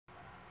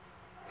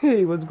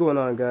Hey, what's going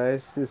on,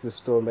 guys? This is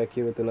Storm back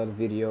here with another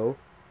video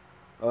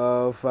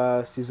of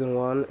season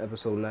 1,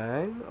 episode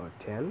 9 or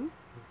 10.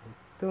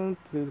 Don't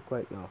really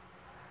quite know.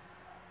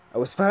 I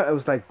was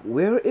like,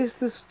 where is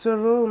this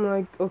turtle? I'm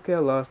like, okay, I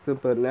lost him,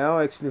 but now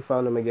I actually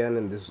found him again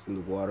in the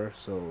water.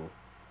 So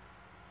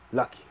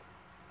lucky.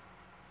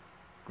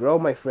 Grow,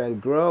 my friend,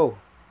 grow,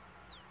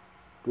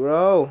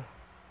 grow,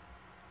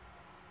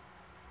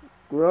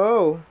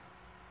 grow.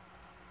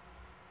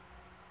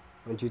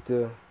 I want you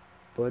to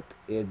put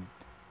it.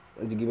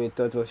 Want you give me a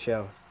turtle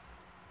shell?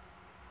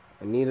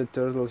 I need a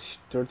turtle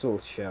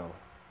shell.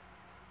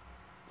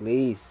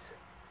 Please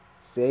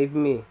save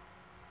me,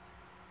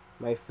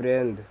 my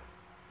friend.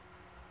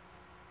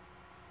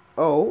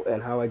 Oh,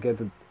 and how I get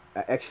the...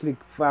 I actually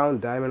found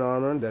diamond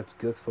armor. That's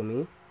good for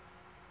me.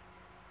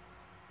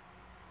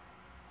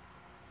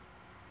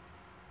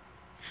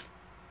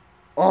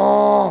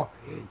 Oh,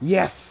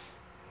 yes.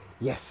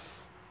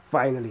 Yes.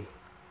 Finally.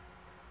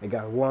 I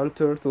got one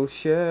turtle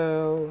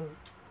shell.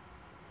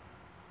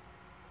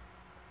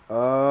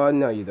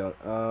 No you don't.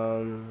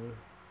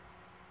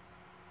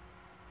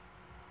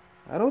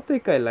 I don't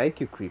think I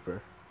like you,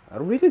 Creeper. I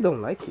really don't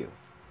like you.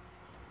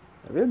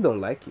 I really don't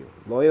like you.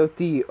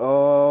 Loyalty.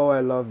 Oh,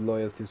 I love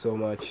loyalty so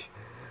much.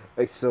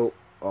 It's so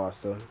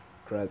awesome.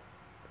 Crud.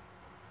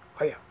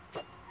 Hiya.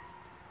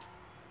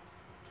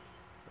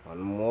 One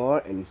more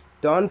and it's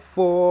done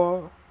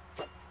for.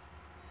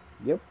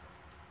 Yep.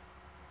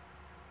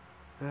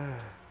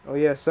 Oh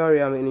yeah,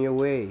 sorry I'm in your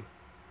way.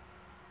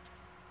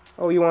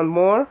 Oh, you want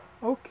more?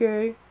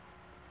 Okay.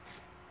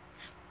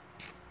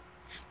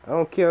 I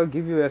don't care. I'll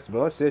give you as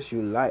much as you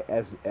like.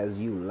 As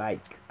you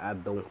like. I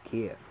don't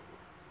care.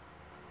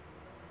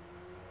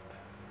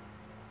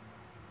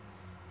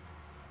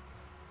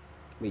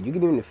 Wait, you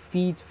can even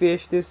feed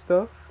fish this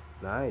stuff?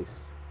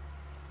 Nice.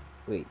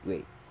 Wait.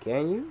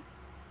 Can you?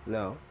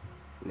 No.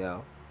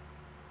 No.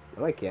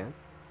 No, I can't.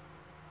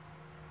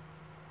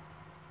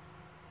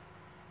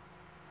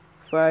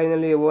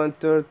 Finally, one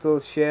turtle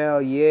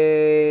shell.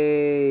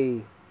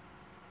 Yay!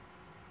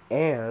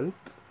 And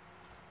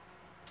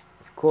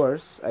of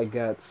course, I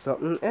got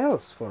something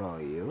else for all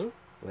you.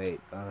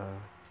 Wait,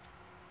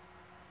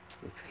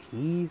 if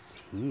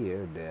he's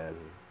here, then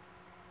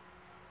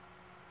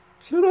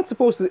you're not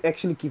supposed to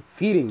actually keep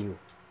feeding you.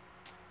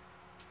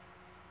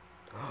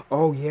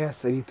 Oh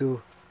yes, I need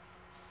to.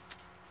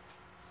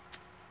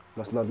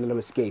 Must not let him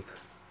escape.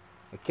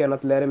 I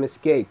cannot let him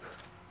escape.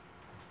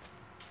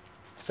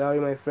 Sorry,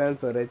 my friend,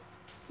 but I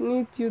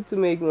need you to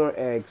make more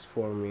eggs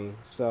for me.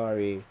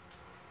 Sorry.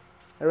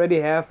 I already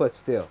have, but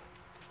still.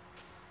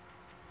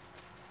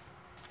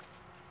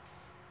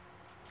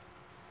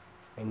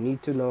 I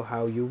need to know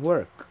how you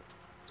work,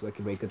 so I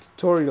can make a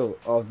tutorial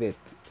of it.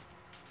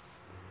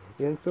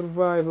 In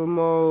survival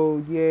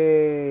mode,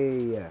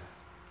 yay!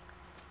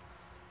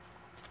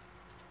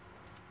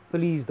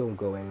 Please don't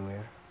go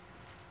anywhere.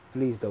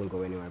 Please don't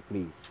go anywhere,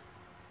 please.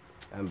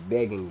 I'm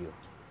begging you.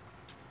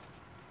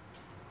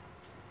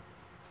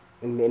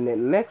 In the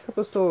next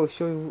episode, I'll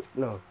show you.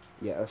 No,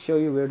 yeah, I'll show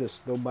you where the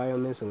snow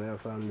biome is and where I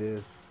found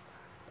this.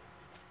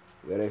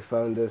 Where I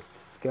found this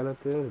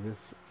skeletons,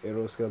 this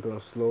arrow skeleton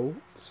of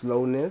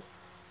slowness,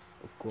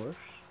 of course.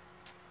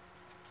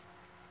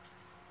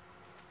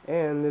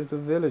 And there's a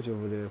village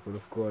over there, but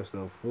of course,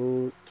 no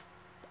food,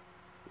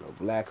 no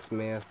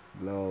blacksmith,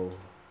 no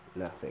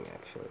nothing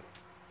actually.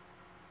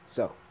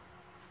 So,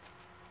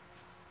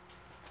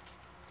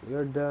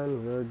 you're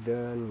done, you're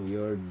done,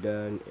 you're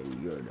done,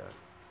 and you're done.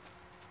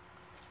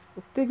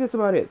 I think that's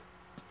about it.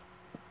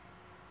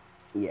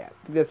 Yeah,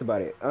 I think that's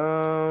about it.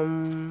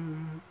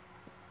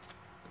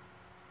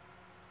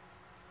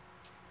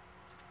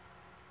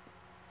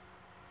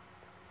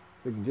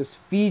 We can just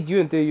feed you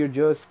until you're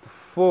just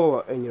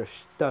full in your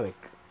stomach.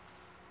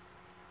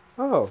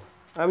 Oh,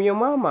 I'm your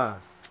mama.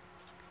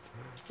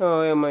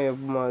 Oh, am I your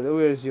mother?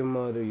 Where's your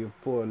mother, you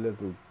poor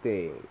little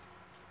thing?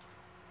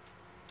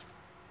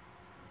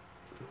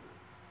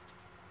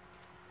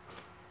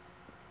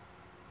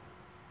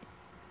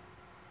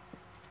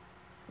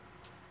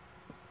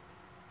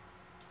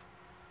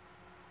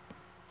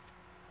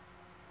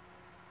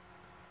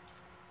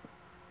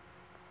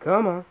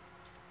 Come on.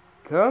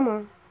 Come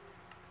on.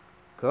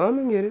 Come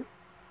and get it.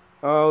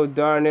 Oh,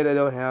 darn it, I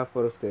don't have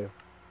photo still.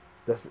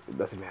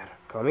 Doesn't matter.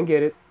 Come and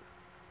get it.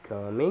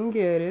 Come and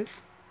get it.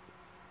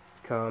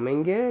 Come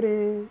and get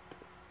it.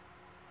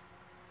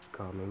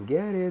 Come and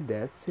get it.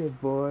 That's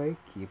it, boy.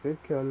 Keep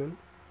it coming.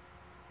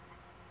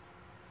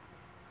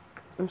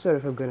 I'm sorry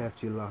if I'm gonna have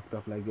you locked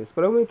up like this,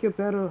 but I'll make you a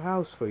better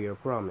house for you, I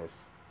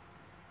promise.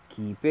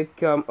 Keep it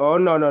come. Oh,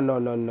 no.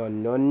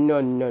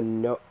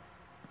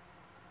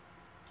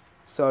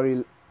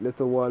 Sorry,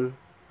 little one.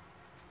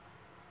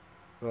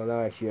 Well,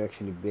 now you're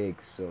actually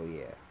big, so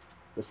yeah.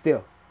 But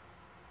still,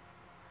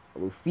 I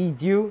will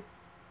feed you.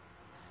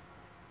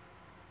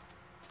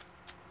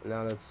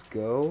 Now let's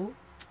go.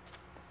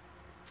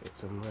 Get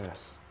some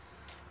rest.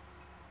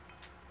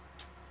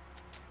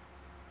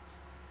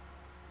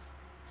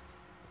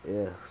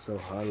 Yeah, so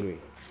hungry.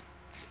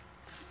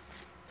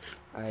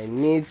 I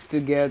need to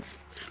get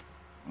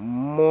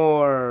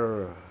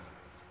more.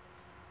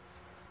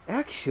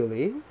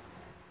 Actually,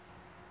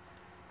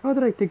 how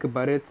did I think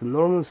about it?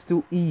 Normal's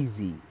too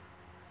easy.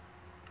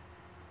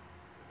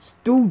 Let's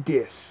do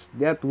this.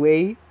 That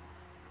way,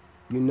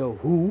 you know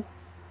who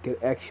can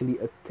actually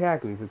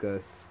attack me,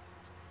 because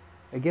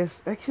I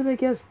guess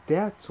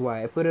that's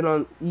why I put it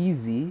on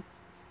easy.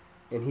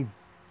 And he,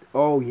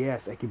 oh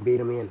yes, I can bait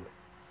him in.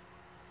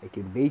 I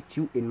can bait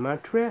you in my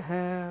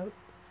trap.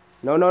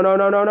 No, no, no,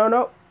 no, no, no,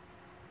 no.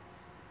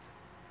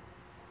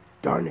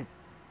 Darn it.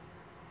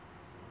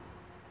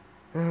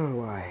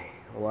 Why?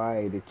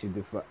 Why did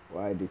you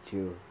why did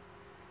you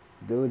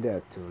do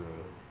that to me?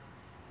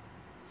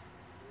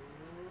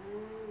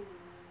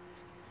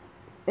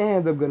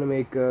 And I'm gonna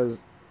make a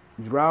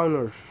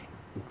drowner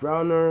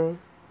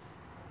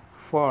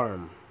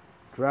farm.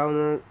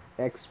 Drowner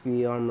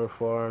XP armor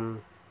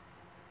farm.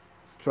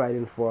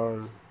 Trident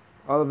farm.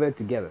 All of it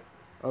together.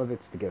 All of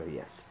it's together,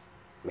 yes.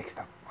 Mixed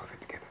up. All of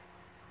it together.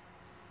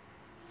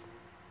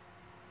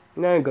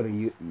 Now I'm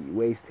gonna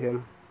waste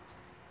him.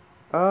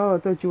 Oh, I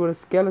thought you were a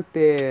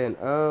skeleton.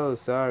 Oh,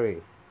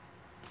 sorry.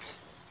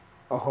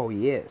 Oh,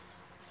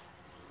 yes.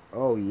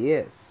 Oh,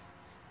 yes.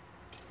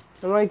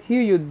 I'm right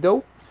here, you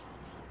dope.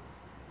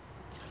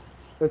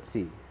 Let's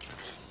see.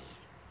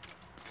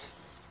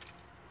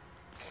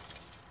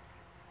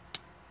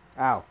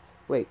 Ow.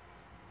 Wait.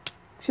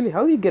 Actually,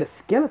 how do you get a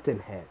skeleton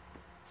head?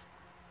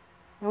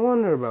 I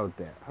wonder about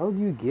that. How do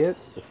you get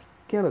a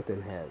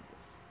skeleton head?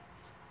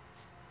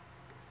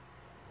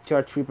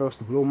 Charge Reapers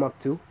to blow him up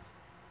too.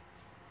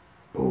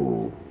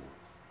 Boom.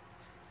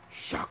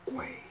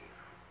 Shockwave.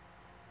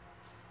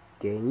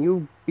 Can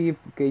you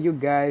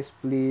guys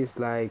please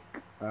like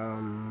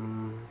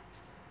no,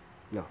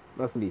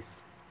 not please.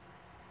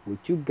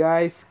 Would you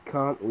guys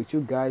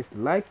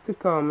like to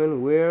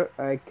comment where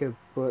I can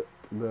put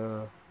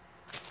the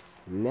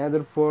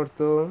nether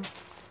portal?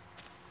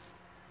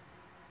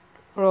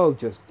 Or I'll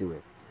just do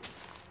it. I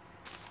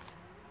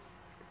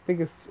think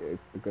it's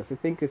because I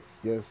think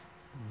it's just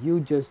you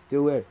just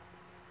do it.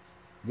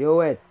 Do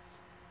it.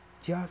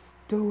 Just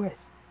do it.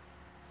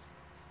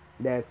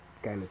 That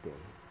kind of thing.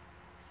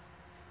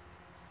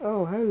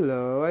 Oh,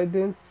 hello. I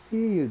didn't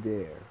see you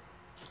there.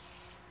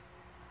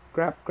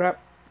 Crap,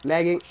 crap.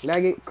 Lagging,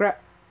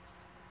 crap.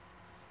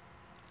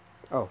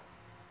 Oh.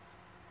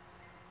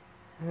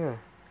 Yeah.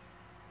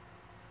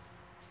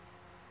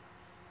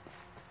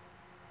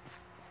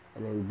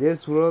 And in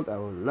this world, I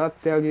will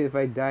not tell you if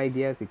I died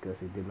yet,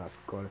 because it did not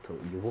call it.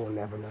 You will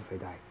never know if I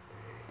died.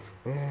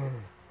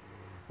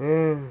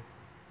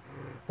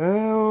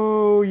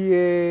 Oh,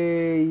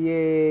 yay,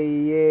 yay,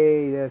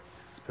 yay.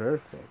 That's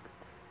perfect.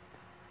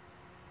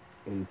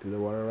 Into the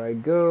water I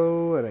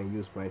go, and I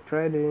use my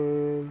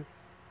trident.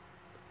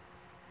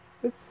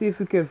 Let's see if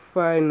we can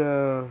find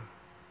oh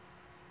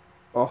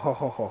ho ho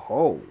ho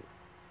ho.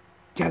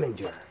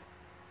 Challenger.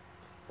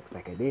 Looks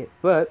like I did,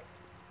 but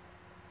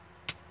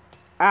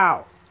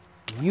ow!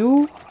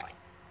 You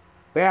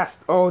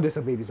bast! Oh, there's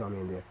a baby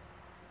zombie in there.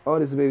 Oh,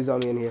 there's a baby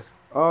zombie in here.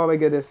 Oh my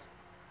goodness.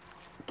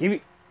 Give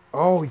me.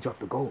 Oh, he dropped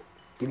the gold.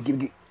 Give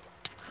it.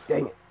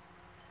 Dang it.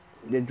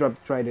 They dropped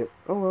the trident.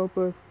 Oh well,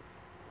 but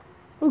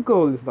well,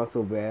 gold is not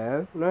so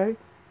bad, right?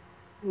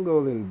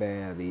 Gold isn't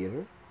bad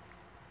either.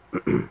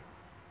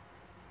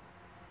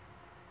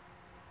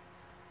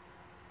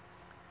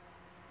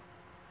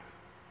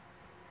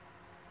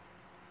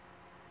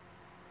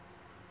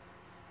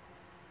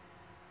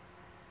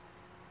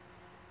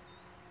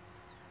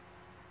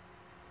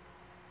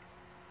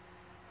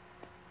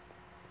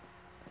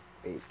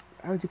 Wait,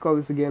 how would you call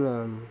this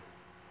again?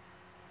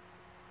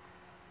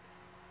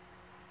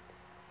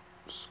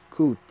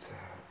 Scoot.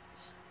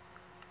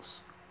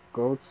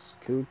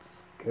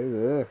 Scoots. I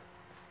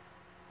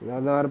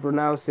don't know how to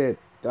pronounce it.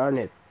 Darn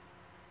it.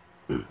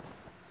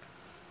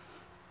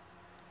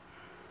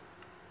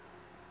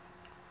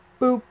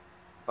 Boop.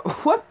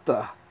 What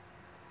the?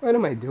 What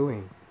am I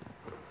doing?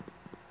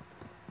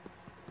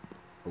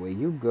 Away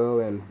you go,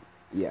 and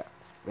yeah.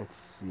 Let's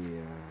see.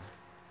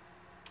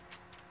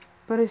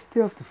 But I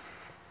still have to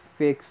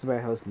fix my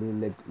house a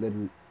little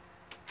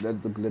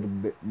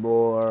bit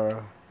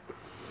more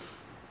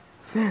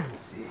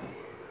fancy.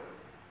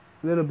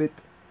 A little bit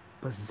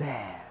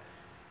pizzazz.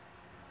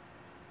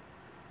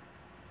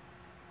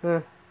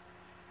 Huh.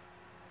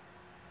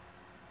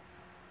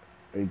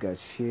 We got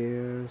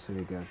shears, and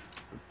we got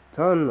a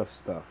ton of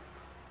stuff.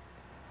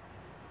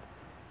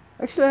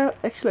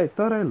 Actually, I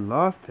thought I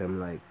lost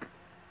him. Like,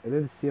 I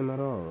didn't see him at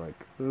all.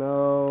 Like,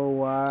 no,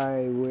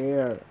 why,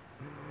 where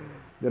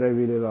did I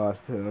really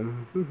lost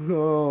him?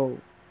 No.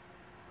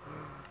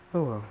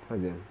 Oh well, I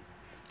did.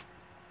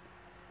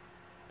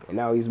 And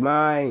now he's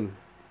mine.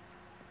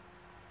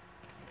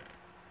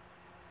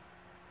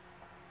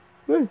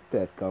 Where's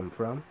that come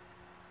from?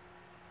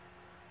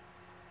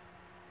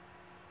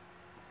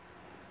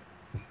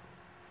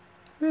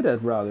 Where did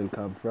that Rowling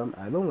come from?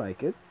 I don't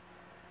like it.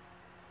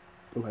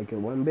 I don't like it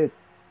one bit.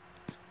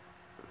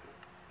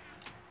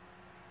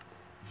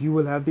 You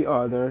will have the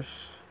honors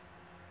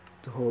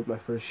to hold my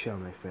first shell,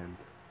 my friend.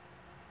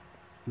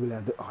 You will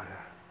have the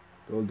honor.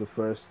 All the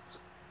first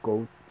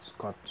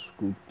Scott,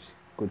 Scoot,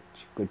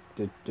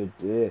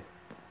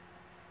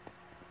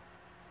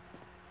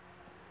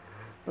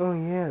 Oh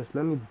yes,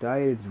 let me dye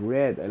it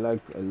red. I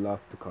love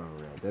the color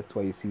red. That's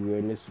why you see me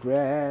wearing this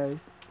red.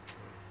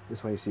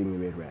 That's why you see me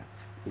wear red.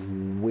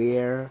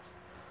 Wear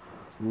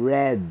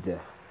red.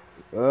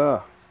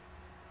 Ugh.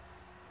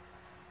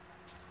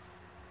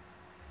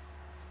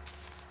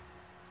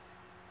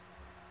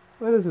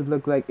 Why does it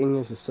look like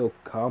English is so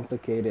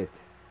complicated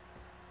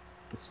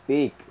to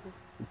speak?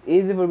 It's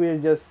easy for me to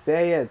just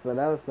say it, but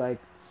I was like,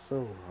 it's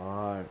so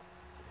hard.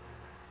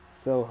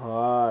 So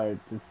hard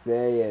to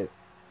say it.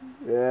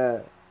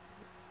 Yeah.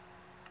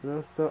 You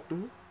know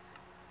something?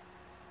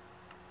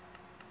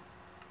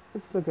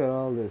 Let's look at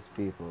all these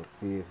people,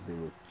 see if they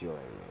would join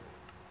me.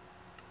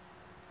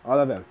 All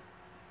of them.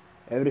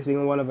 Every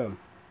single one of them.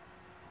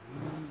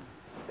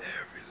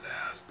 Every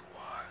last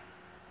one.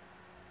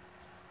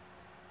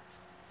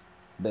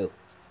 Boo.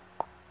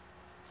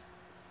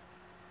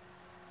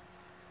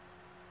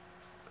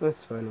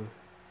 That's funny.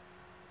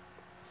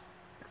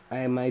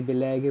 I might be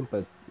lagging,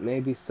 but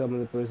maybe some of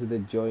the person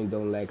that joined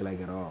don't lag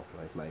like at all.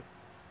 Like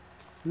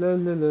la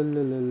la la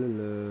la la la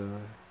la.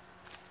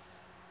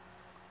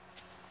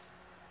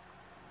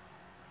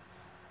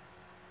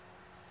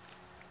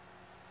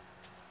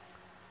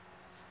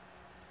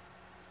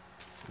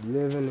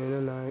 Living in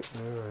a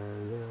nightmare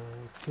and I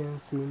can't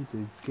seem to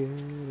get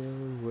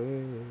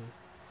away.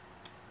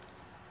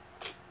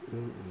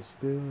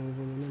 Still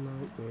living in a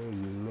nightmare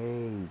you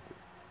made.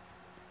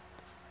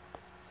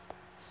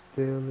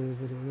 Still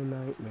living in a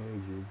nightmare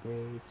you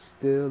made.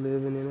 Still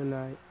living in a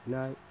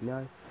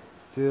night.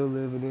 Still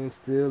living in,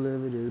 still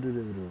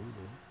living.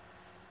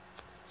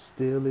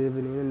 Still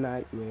living in a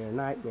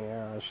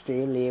nightmare.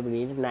 Still living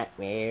in a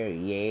nightmare,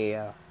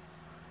 yeah.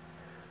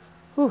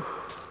 Whew,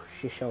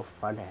 she's so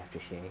fun, I have to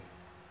say.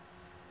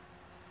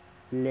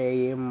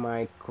 Playing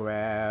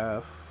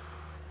Minecraft,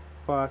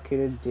 Pocket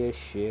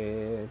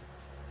Edition.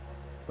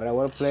 But I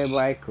want to play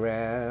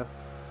Minecraft.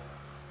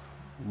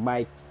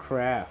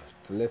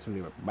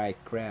 Literally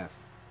Minecraft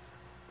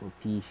for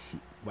PC.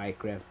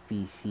 Minecraft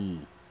PC.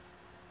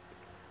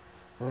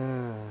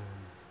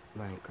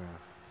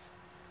 Minecraft.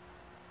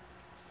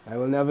 I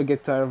will never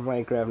get tired of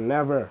Minecraft.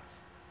 Never.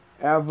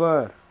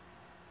 Ever.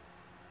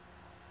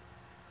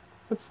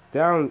 What's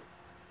down?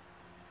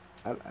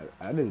 I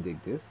didn't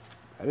dig this.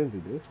 I didn't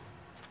do this.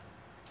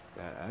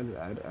 I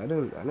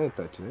didn't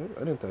touch it. I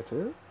didn't touch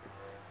it.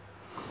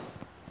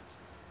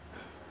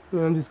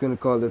 No, I'm just gonna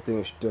call that thing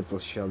a turtle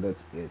shell.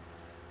 That's it.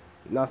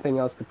 Nothing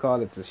else to call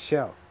it. It's a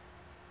shell.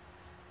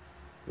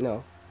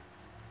 No.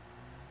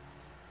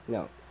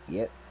 No.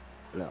 Yet.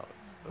 No.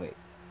 Wait.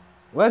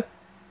 What?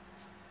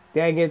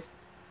 Dang it.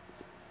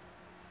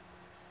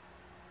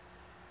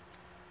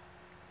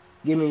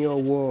 Give me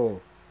your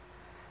wool.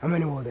 How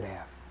many wool did I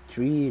have?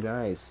 3.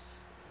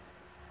 Nice.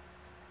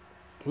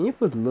 Can you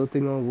put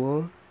looting on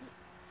wool?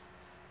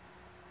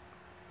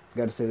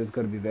 Gotta say, that's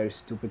gotta be a very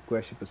stupid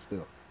question, but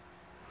still.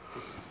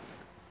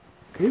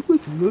 Can you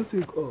put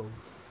looting on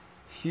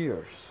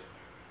shears?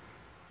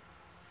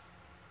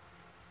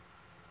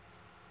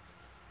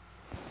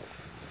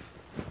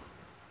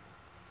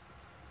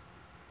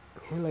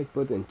 Can you like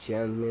put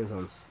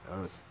enchantments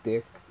on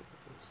stick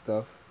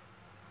stuff?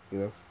 You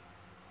know?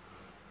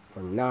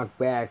 For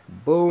knockback,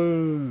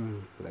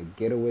 boom! Like,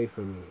 get away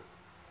from me.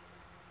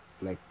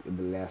 Like, in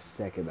the last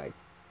second, like,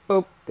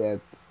 boop, that.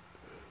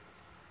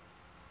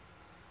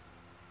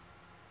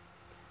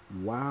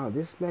 Wow,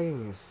 this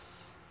lagging is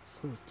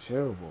so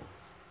terrible.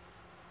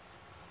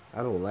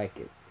 I don't like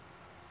it.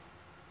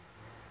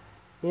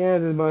 Yeah,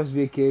 there must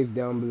be a cave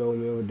down below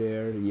me over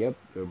there. Yep,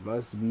 there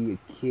must be a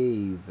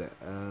cave.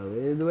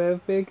 Where do I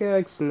have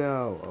pickaxe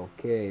now?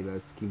 Okay,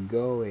 let's keep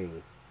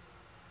going.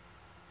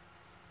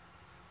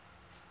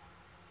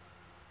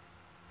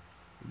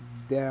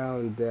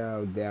 Down,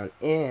 down, down,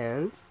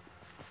 and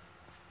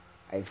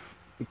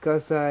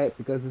because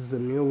this is a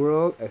new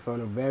world, I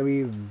found a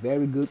very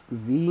good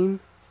ravine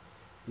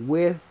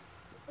with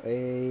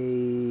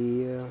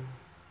a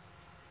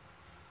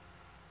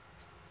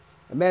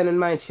abandoned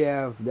mine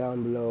shaft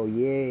down below.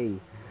 Yay!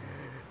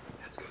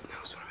 That's good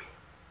news for me.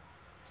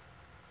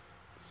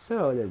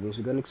 So that means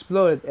we're gonna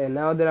explore it. And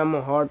now that I'm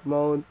on hard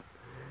mode,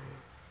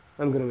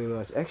 I'm gonna be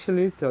much.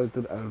 Actually,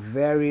 I'm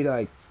very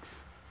like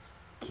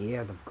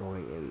scared of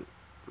going in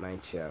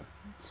mine shaft.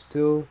 It's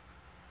too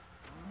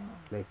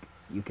like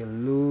you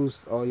can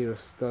lose all your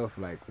stuff.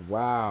 Like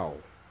wow.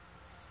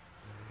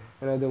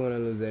 And I don't want to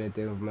lose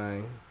anything of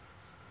mine.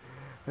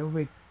 I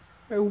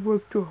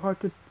work too hard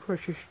to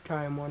precious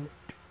time on it.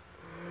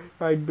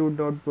 I do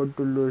not want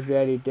to lose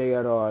anything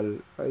at all.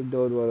 I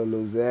don't want to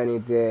lose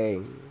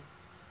anything.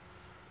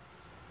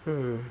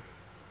 From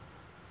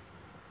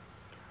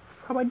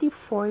a deep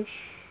voice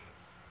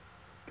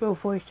to a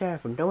voice I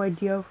have no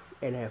idea of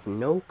and I have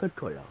no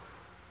control of.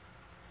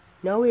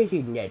 Now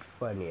isn't that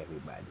funny,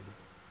 everybody?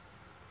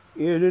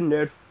 Isn't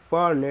that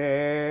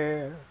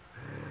funny?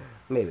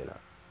 Maybe not.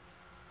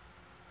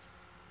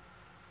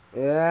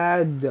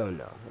 I don't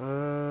know.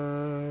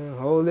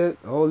 Hold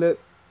it.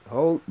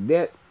 Hold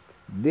that.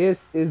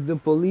 This is the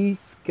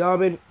police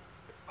coming.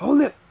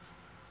 Hold it.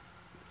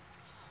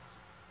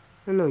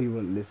 I know you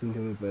won't listen to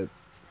me, but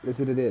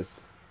listen to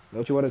this.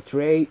 Don't you want to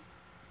trade?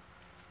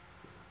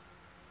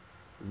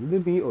 Is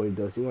it me or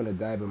does he want to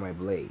die by my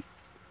blade?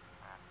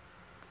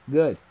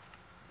 Good.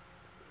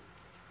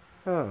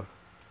 Oh.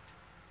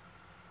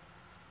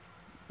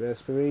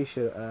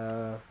 Respiration.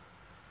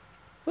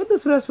 What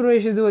does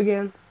respiration do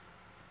again?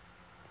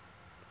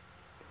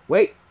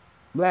 Wait.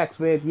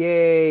 Blacksmith.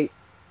 Yay.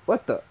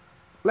 What the?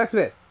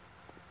 Blacksmith.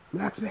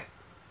 Blacksmith.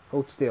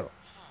 Hold still.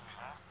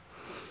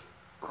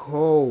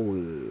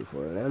 Coal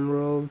for an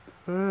emerald.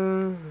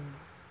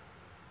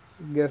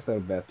 Guess not a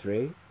bad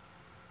trade.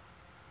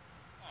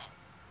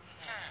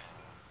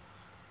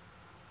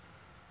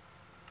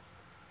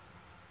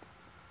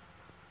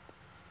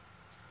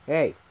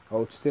 Hey,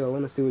 hold still. I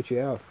want to see what you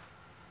have.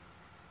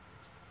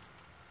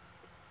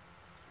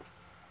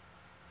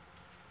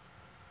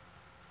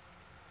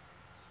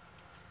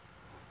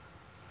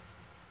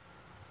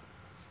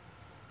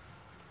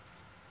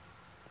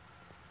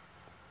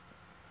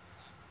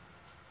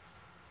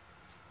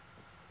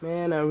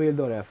 Man, I really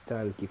don't have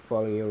time to keep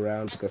following you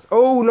around because...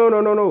 Oh, no,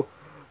 no, no, no.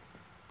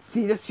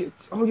 See, it's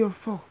all your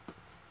fault.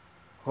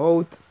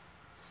 Hold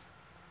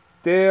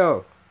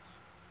still.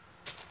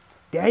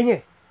 Dang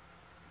it.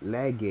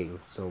 Lagging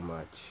so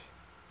much.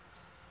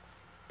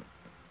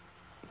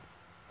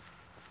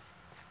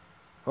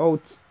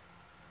 Hold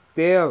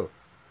still.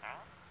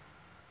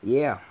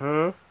 Yeah,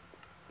 huh?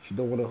 You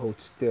don't want to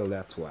hold still,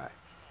 that's why.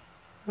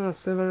 Oh,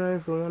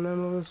 7-9 for one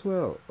emerald as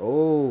well.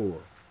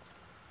 Oh.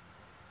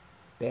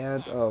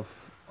 Band of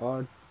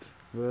art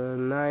for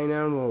 9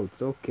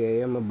 emeralds.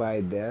 Okay, I'ma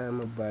buy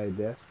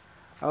that.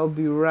 I'll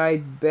be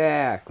right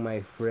back,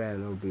 my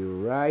friend. I'll be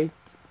right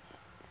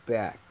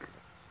back.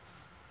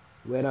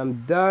 When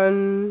I'm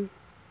done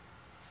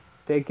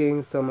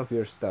taking some of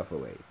your stuff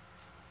away.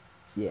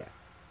 Yeah.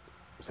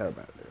 Sorry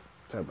about this.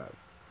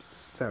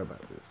 Sorry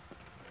about this.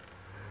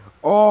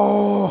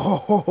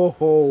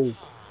 Oh,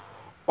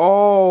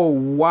 oh,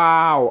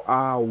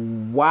 wow.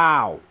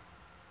 Wow.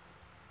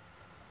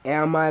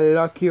 Am I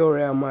lucky or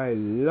am I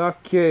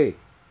lucky?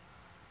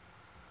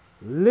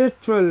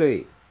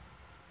 Literally.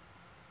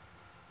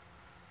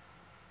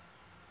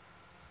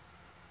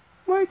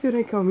 Why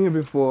didn't I come here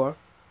before?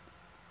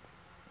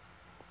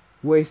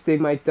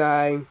 Wasting my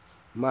time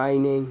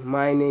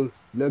mining,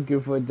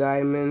 looking for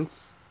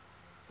diamonds.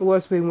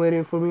 What's been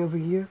waiting for me over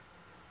here?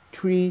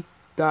 3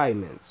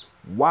 diamonds.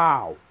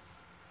 Wow.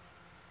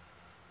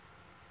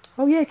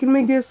 Oh yeah, I can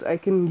make this. I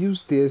can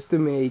use this to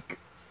make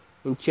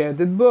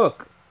enchanted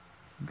book.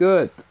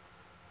 Good.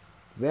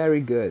 Very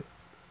good.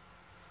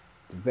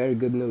 Very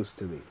good news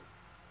to me.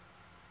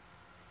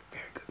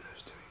 Very good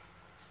news to me.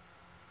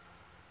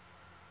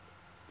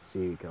 Let's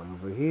see, come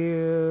over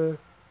here.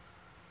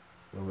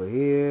 Over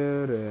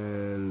here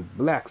and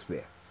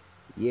blacksmith.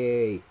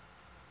 Yay.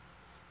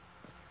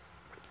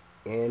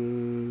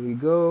 In we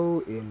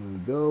go, in we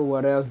go.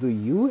 What else do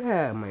you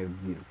have, my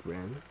dear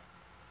friend?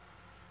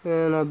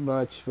 Not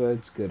much, but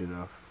it's good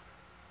enough.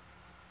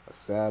 A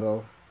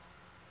saddle.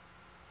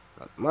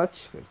 Not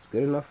much, but it's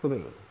good enough for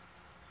me.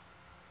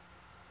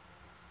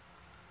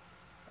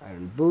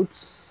 Iron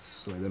boots,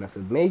 so I don't have to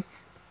make.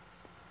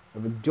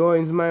 If it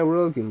joins my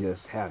world, you can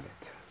just have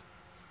it.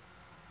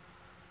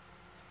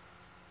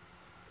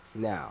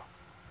 Now,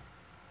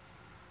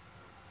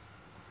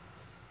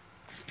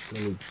 we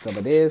need some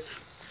of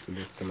this, we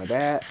need some of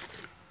that.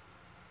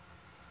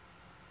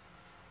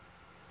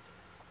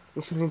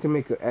 I should need to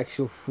make an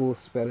actual full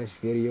Spanish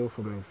video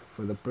for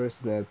the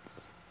person that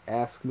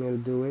asked me to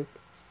do it.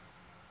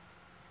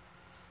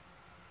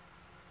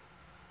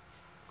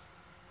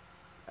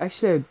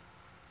 Actually,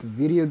 the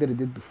video that I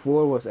did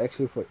before was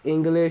actually for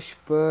English,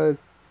 but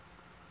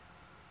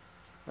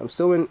I'm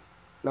so in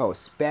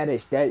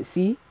Spanish. That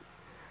see,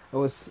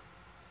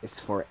 it's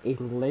for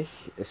English.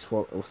 It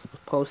was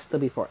supposed to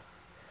be for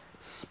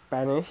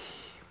Spanish,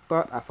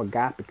 but I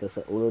forgot because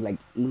I really like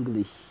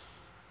English.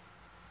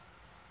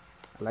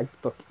 I like to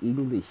talk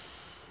English.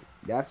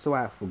 That's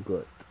why I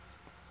forgot.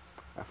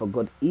 I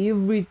forgot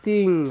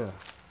everything.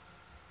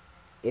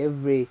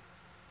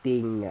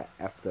 Everything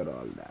after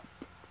all that.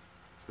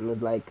 It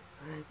was like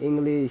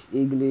English.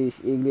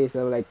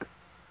 I'm like,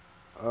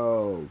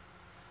 oh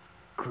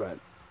crap,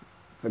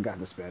 forgot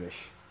the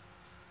Spanish.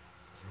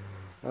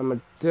 I'm a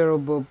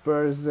terrible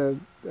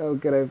person. How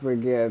can I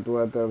forget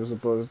what I'm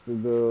supposed to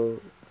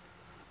do?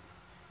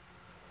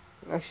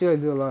 Actually, I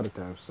do a lot of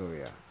times, so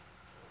yeah.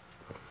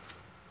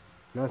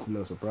 That's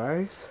no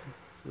surprise.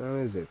 Now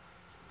is it?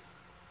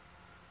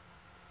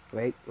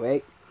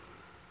 Wait.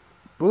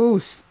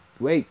 Boost!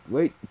 Wait.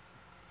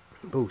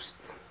 Boost.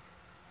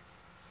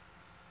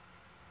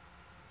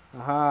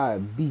 Aha, I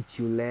beat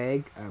you,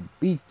 leg. I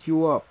beat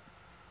you up.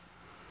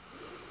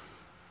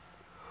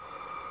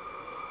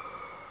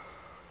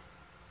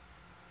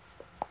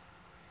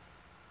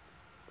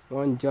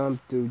 One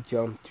jump, 2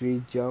 jump,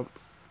 3 jump.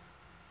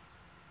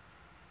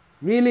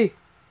 Really?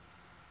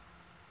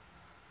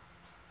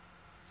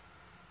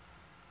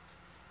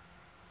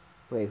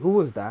 Wait, who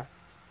was that?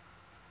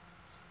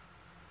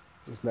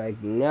 It's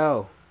like,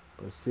 no.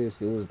 But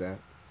seriously, who was that?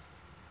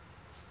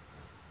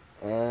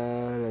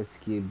 And let's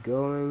keep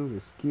going.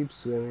 Just keep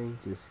swimming.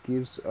 Just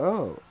keep.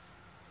 Oh,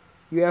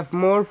 you have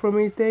more for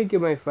me? Thank you,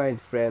 my fine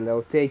friend.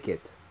 I'll take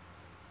it.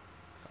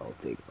 I'll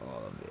take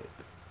all of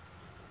it.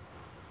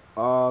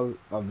 All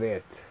of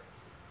it.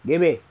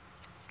 Gimme.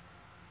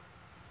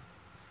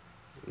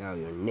 Now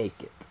you're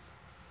naked.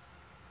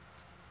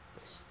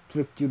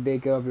 Stripped you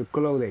naked of your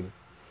clothing.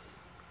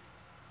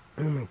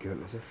 Oh my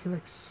goodness, I feel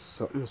like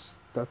something's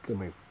stuck in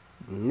my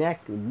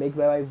neck. It makes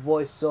my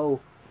voice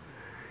so...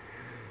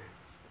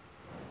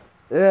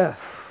 Ugh.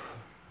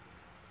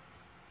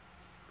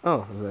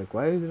 Oh, I was like,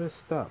 why did I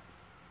stop?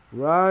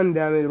 Run,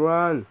 damn it,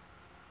 run!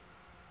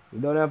 You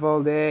don't have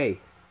all day.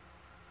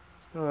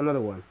 Oh,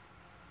 another one.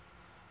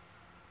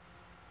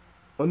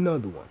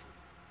 Another one.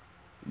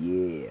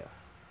 Yeah.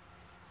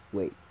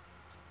 Wait.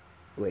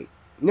 Wait.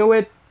 Knew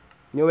it!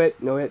 Knew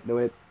it, knew it, knew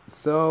it.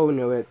 So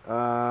knew it.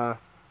 I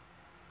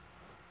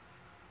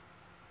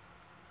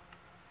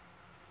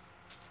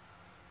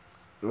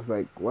was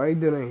like, why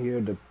didn't I hear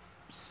the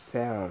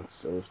sound?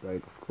 So it's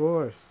like, of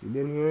course, you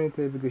didn't hear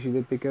anything because you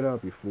didn't pick it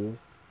up, you fool.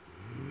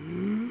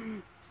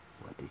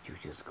 What did you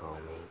just call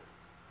me?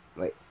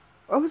 Like,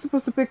 I was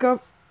supposed to pick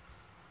up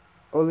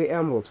all the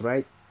emeralds,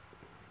 right?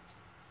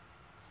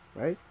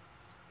 Right?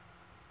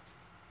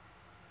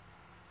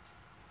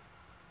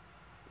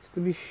 Just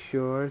to be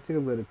sure, I think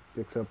I'm gonna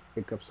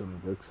pick up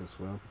some books as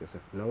well because I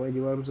have no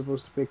idea what I'm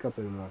supposed to pick up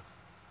anymore.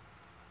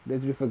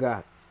 Literally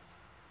forgot.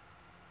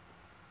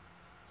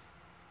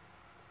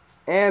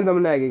 And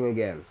I'm lagging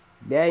again.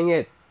 Dang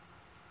it.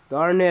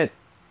 Darn it.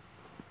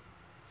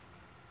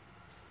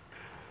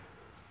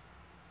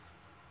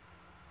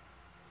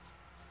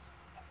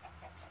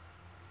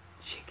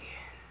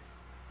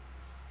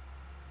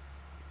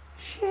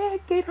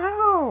 Check it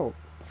out.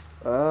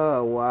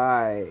 Oh,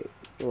 why?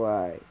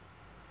 Why?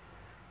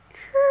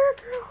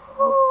 Check it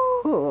out.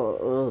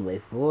 Oh, my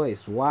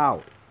voice.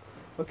 Wow.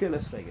 Okay,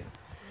 let's try again.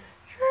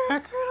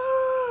 Check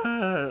it out.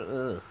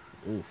 Ugh,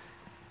 ugh.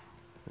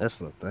 That's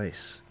not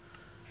nice.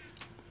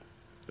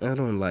 I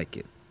don't like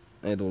it.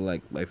 I don't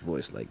like my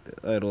voice like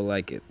that. I don't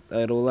like it.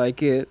 I don't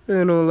like it.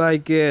 I don't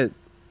like it.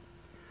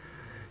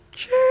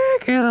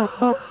 Check it out.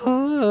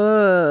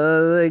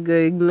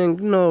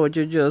 Ignore what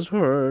you just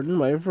heard,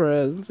 my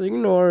friends.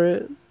 Ignore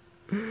it.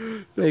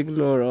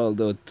 Ignore all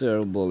the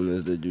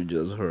terribleness that you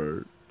just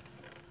heard.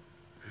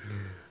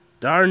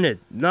 Darn it,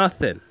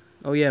 nothing.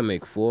 Oh yeah,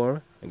 make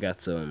 4. I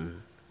got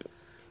some.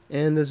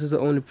 And this is the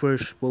only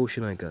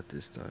potion I got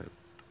this time.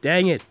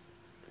 Dang it.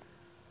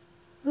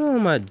 Where are all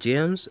my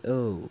gems?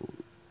 Oh,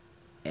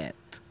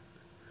 at.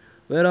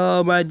 Where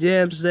all my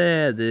gems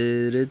at?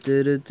 Where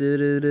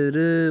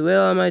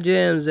are my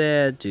gems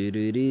at?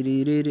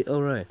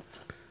 Alright.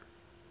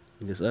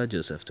 I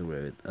just have to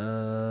wear it.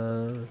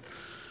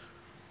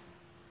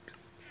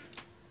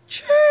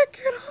 Check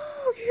it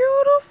out,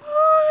 beautiful.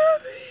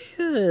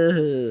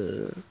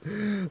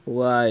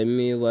 Why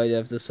me? Why do you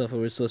have to suffer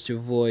with such a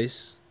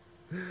voice?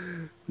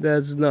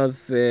 That's not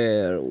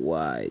fair.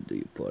 Why do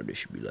you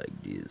punish me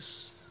like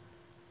this?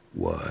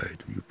 Why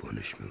do you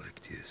punish me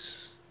like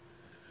this?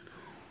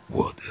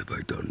 What have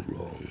I done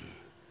wrong?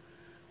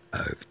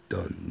 I've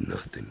done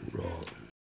nothing wrong.